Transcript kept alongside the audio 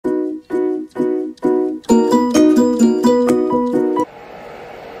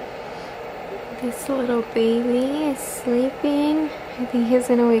This little baby is sleeping. I think he's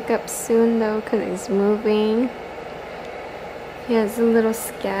gonna wake up soon though because he's moving. He has a little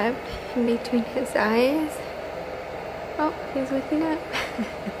scab in between his eyes. Oh, he's waking up.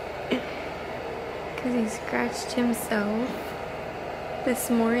 Because he scratched himself.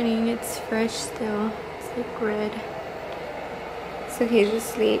 This morning it's fresh still. It's like red. So he's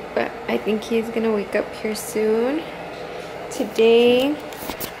asleep, but I think he's gonna wake up here soon. Today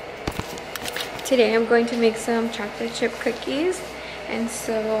I'm going to make some chocolate chip cookies, and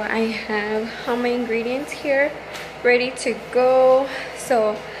so I have all my ingredients here ready to go.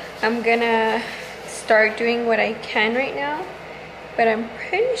 So I'm gonna start doing what I can right now, but I'm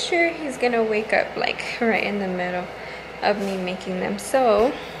pretty sure he's gonna wake up like right in the middle of me making them.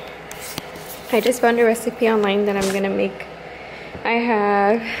 So I just found a recipe online that I'm gonna make. I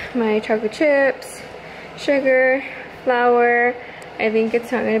have my chocolate chips, sugar, flour. I think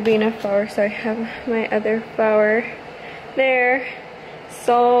it's not going to be enough flour, so I have my other flour there,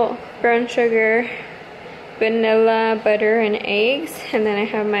 salt, brown sugar, vanilla, butter, and eggs. And then I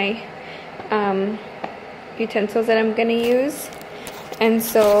have my utensils that I'm going to use. And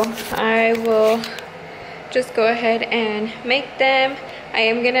so I will just go ahead and make them. I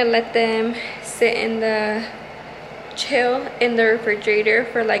am going to let them sit in the chill in the refrigerator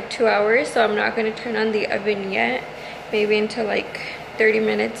for like 2 hours, so I'm not going to turn on the oven yet. Maybe until like 30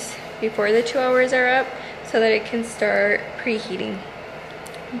 minutes before the 2 hours are up so that it can start preheating.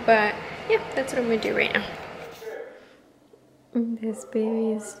 But yeah, that's what I'm gonna do right now. This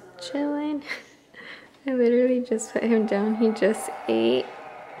baby is chilling. I literally just put him down. He just ate.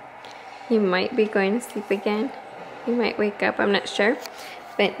 He might be going to sleep again. He might wake up, I'm not sure.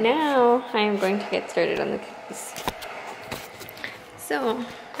 But now I am going to get started on the cookies. So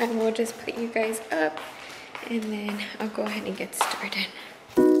I will just put you guys up and then I'll go ahead and get started.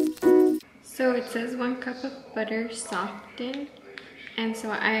 So it says 1 cup of butter softened, and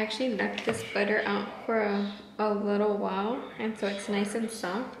so I actually left this butter out for a little while, and so it's nice and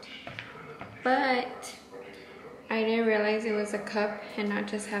soft. But I didn't realize it was a cup and not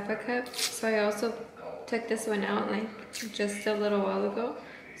just half a cup, so I also took this one out like just a little while ago.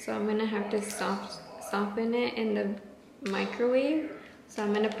 So I'm gonna have to soften it in the microwave. So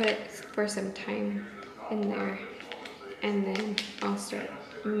I'm gonna put it for some time in there, and then I'll start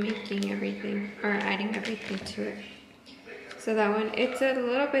making everything or adding everything to it. So that one, it's a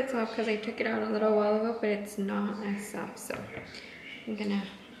little bit soft because I took it out a little while ago, but it's not as soft, so I'm gonna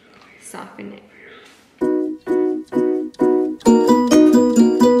soften it.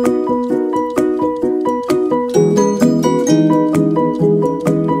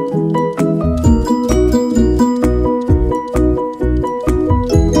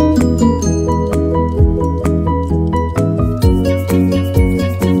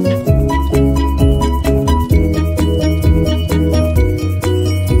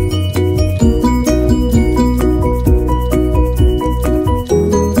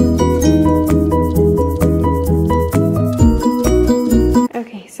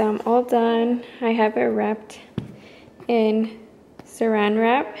 Done. I have it wrapped in saran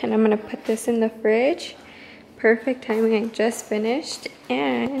wrap, and I'm gonna put this in the fridge. Perfect timing, I just finished,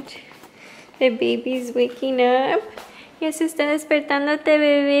 and the baby's waking up. Ya se está despertándote,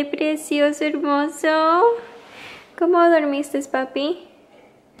 bebé precioso, hermoso. ¿Cómo dormiste, papi?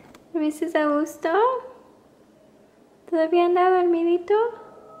 ¿Dormiste a gusto? ¿Todavía anda dormidito?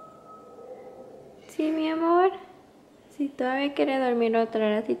 Sí, mi amor. Si todavía quiere dormir otro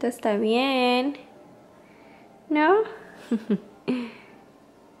ratito está bien. ¿No?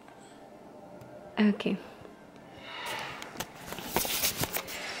 Okay.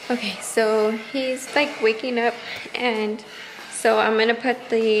 Okay, so he's like waking up, and so I'm gonna put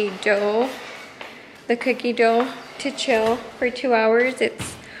the dough, the cookie dough, to chill for 2 hours.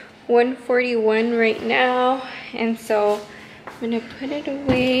 It's 1:41 right now, and so I'm gonna put it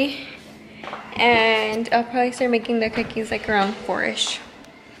away. And I'll probably start making the cookies like around 4-ish.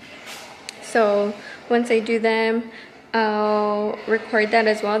 So once I do them, I'll record that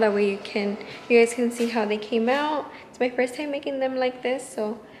as well. That way you guys can see how they came out. It's my first time making them like this,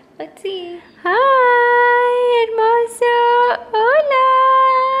 so let's see. Hi, hermoso. Hola.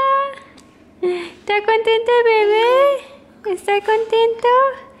 ¿Está contento, bebé? ¿Está contento?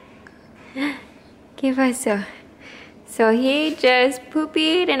 ¿Qué pasó? So he just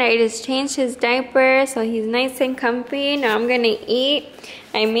pooped and I just changed his diaper, so he's nice and comfy. Now I'm gonna eat.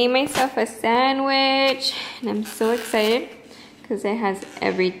 I made myself a sandwich and I'm so excited because it has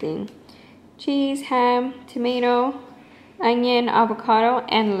everything. Cheese, ham, tomato, onion, avocado,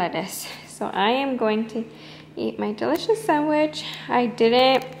 and lettuce. So I am going to eat my delicious sandwich. I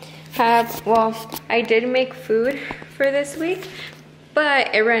didn't have, well, I did make food for this week,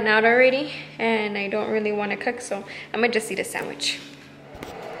 but it ran out already and I don't really want to cook, so I'm gonna just eat a sandwich.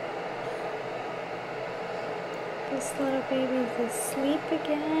 This little baby is asleep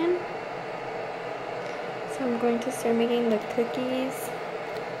again. So I'm going to start making the cookies.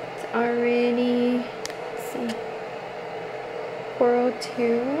 It's already, let's see,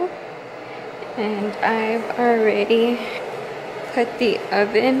 4:02. And I've already put the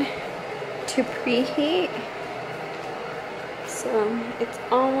oven to preheat. So it's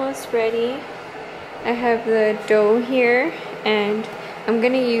almost ready. I have the dough here and I'm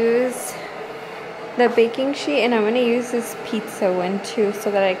gonna use the baking sheet, and I'm gonna use this pizza one too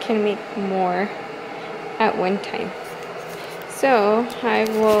so that I can make more at one time. So I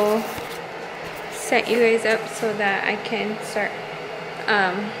will set you guys up so that I can start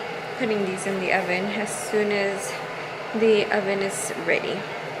putting these in the oven as soon as the oven is ready.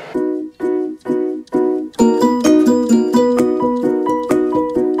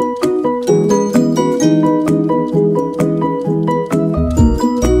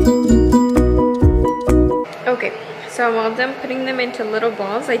 Okay, so I'm all done putting them into little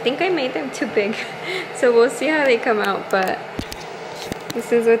balls. I think I made them too big, so we'll see how they come out, but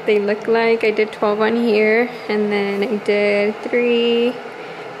this is what they look like. I did 12 on here, and then I did 3,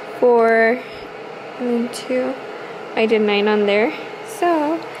 4, and then 2. I did 9 on there.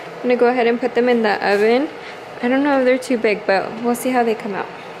 So I'm gonna go ahead and put them in the oven. I don't know if they're too big, but we'll see how they come out.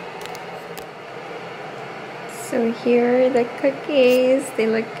 So here are the cookies. They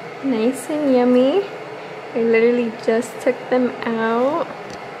look nice and yummy. I literally just took them out.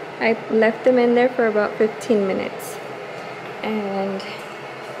 I left them in there for about 15 minutes. And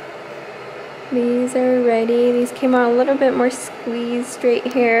these are ready. These came out a little bit more squeezed right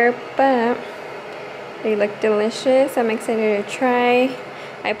here, but they look delicious. I'm excited to try.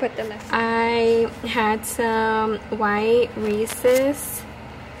 I had some white Reese's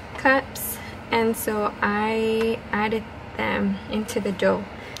cups, and so I added them into the dough.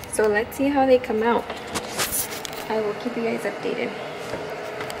 So let's see how they come out. I will keep you guys updated.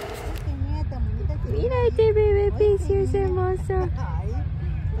 Mira este bebé precioso hermoso.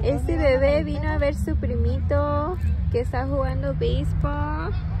 Este bebé vino a ver su primito que está jugando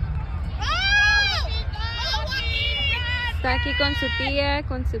béisbol. Está aquí con su tía,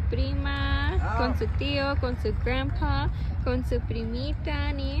 con su prima, con su tío, con su grandpa, con su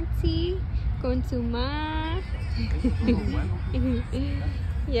primita Nancy, con su ma.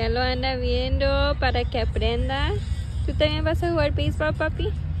 Ya lo anda viendo para que aprenda. ¿Tú también vas a jugar béisbol,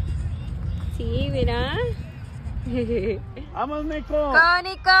 papi? Sí, ¿verdad? ¡Vamos, Nico! ¡Go,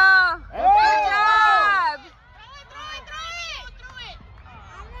 Nico! Good job!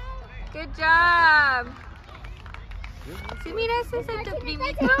 Good job! ¿Sí mira ese es tu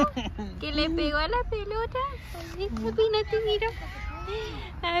primito? Que le pegó a la pelota. Ay, papi, no te miro.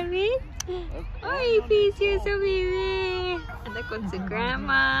 A ver. Ay, precioso bebé. Anda con su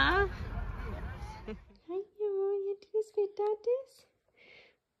grandma. Ay, mi amor, ¿ya tienes petates?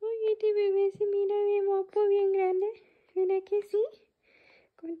 Ay, este bebé se mira bien guapo, bien grande. ¿Verdad que sí?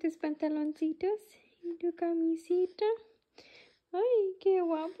 Con tus pantaloncitos y tu camisita. Ay, qué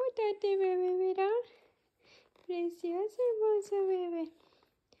guapo está este bebé, ¿verdad? Precioso, hermoso bebé.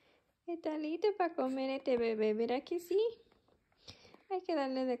 Está listo para comer este bebé, ¿verdad que sí? Hay que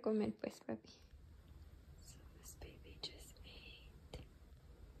darle de comer pues, papi. So this baby just ate.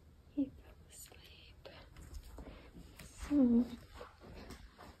 He fell asleep. So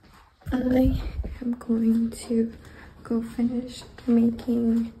I am going to go finish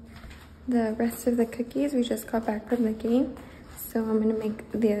making the rest of the cookies. We just got back from the game, so I'm gonna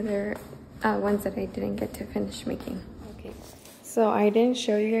make the other ones that I didn't get to finish making. Okay, so I didn't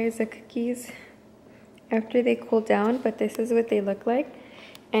show you guys the cookies after they cooled down, but this is what they look like.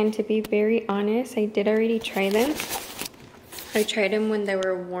 And to be very honest, I did already try them. I tried them when they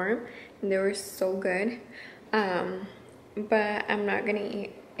were warm and they were so good, but I'm not gonna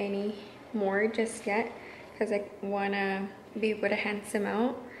eat any more just yet because I want to be able to hand them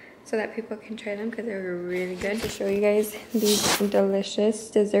out so that people can try them because they're really good. To show you guys these delicious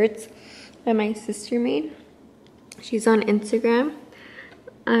desserts that my sister made. She's on Instagram,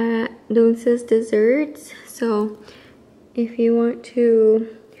 Dulce's Desserts. So if you want to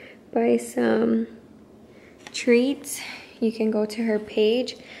buy some treats, you can go to her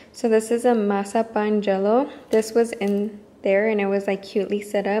page. So this is a masapan jello. This was in there and it was like cutely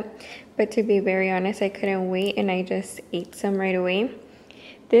set up, but to be very honest, I couldn't wait and I just ate some right away.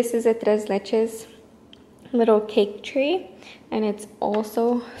 This is a Tres Leches little cake tray and it's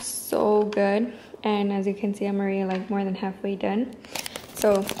also so good, and as you can see, I'm already like more than halfway done.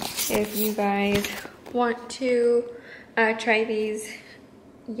 So if you guys want to try these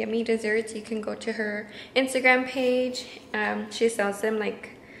yummy desserts, you can go to her Instagram page. She sells them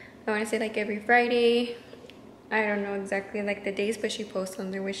like, I want to say like every Friday. I don't know exactly like the days, but she posts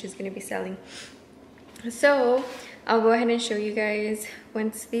on there where she's going to be selling. So I'll go ahead and show you guys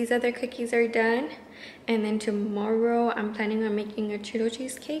once these other cookies are done. And then tomorrow I'm planning on making a Cheeto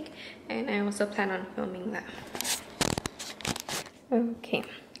cheesecake, and I also plan on filming that. Okay,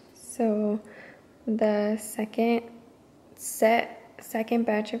 so the second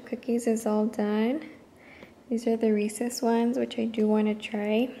batch of cookies is all done. These are the Reese's ones, which I do want to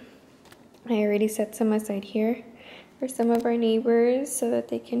try. I already set some aside here for some of our neighbors so that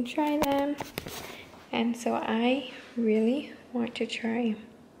they can try them. And so I really want to try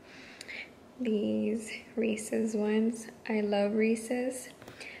these Reese's ones. I love Reese's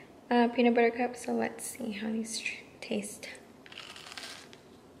peanut butter cups, so let's see how these taste.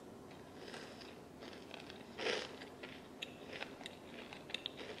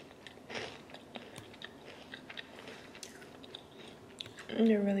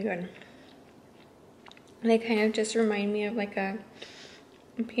 They're really good. They kind of just remind me of like a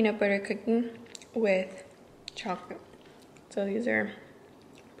peanut butter cookie with chocolate. So these are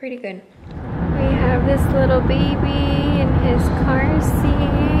pretty good. We have this little baby in his car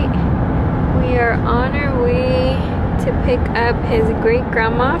seat. We are on our way to pick up his great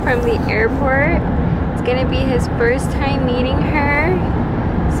grandma from the airport. It's gonna be his first time meeting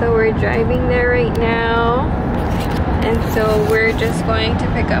her. So we're driving there right now. And so we're just going to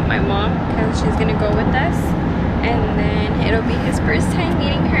pick up my mom because she's gonna go with us. And then it'll be his first time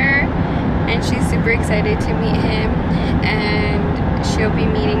meeting her. And she's super excited to meet him. And she'll be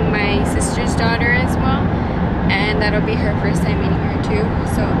meeting my sister's daughter as well. And that'll be her first time meeting her too.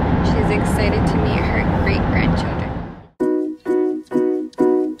 So she's excited to meet her great grandchildren.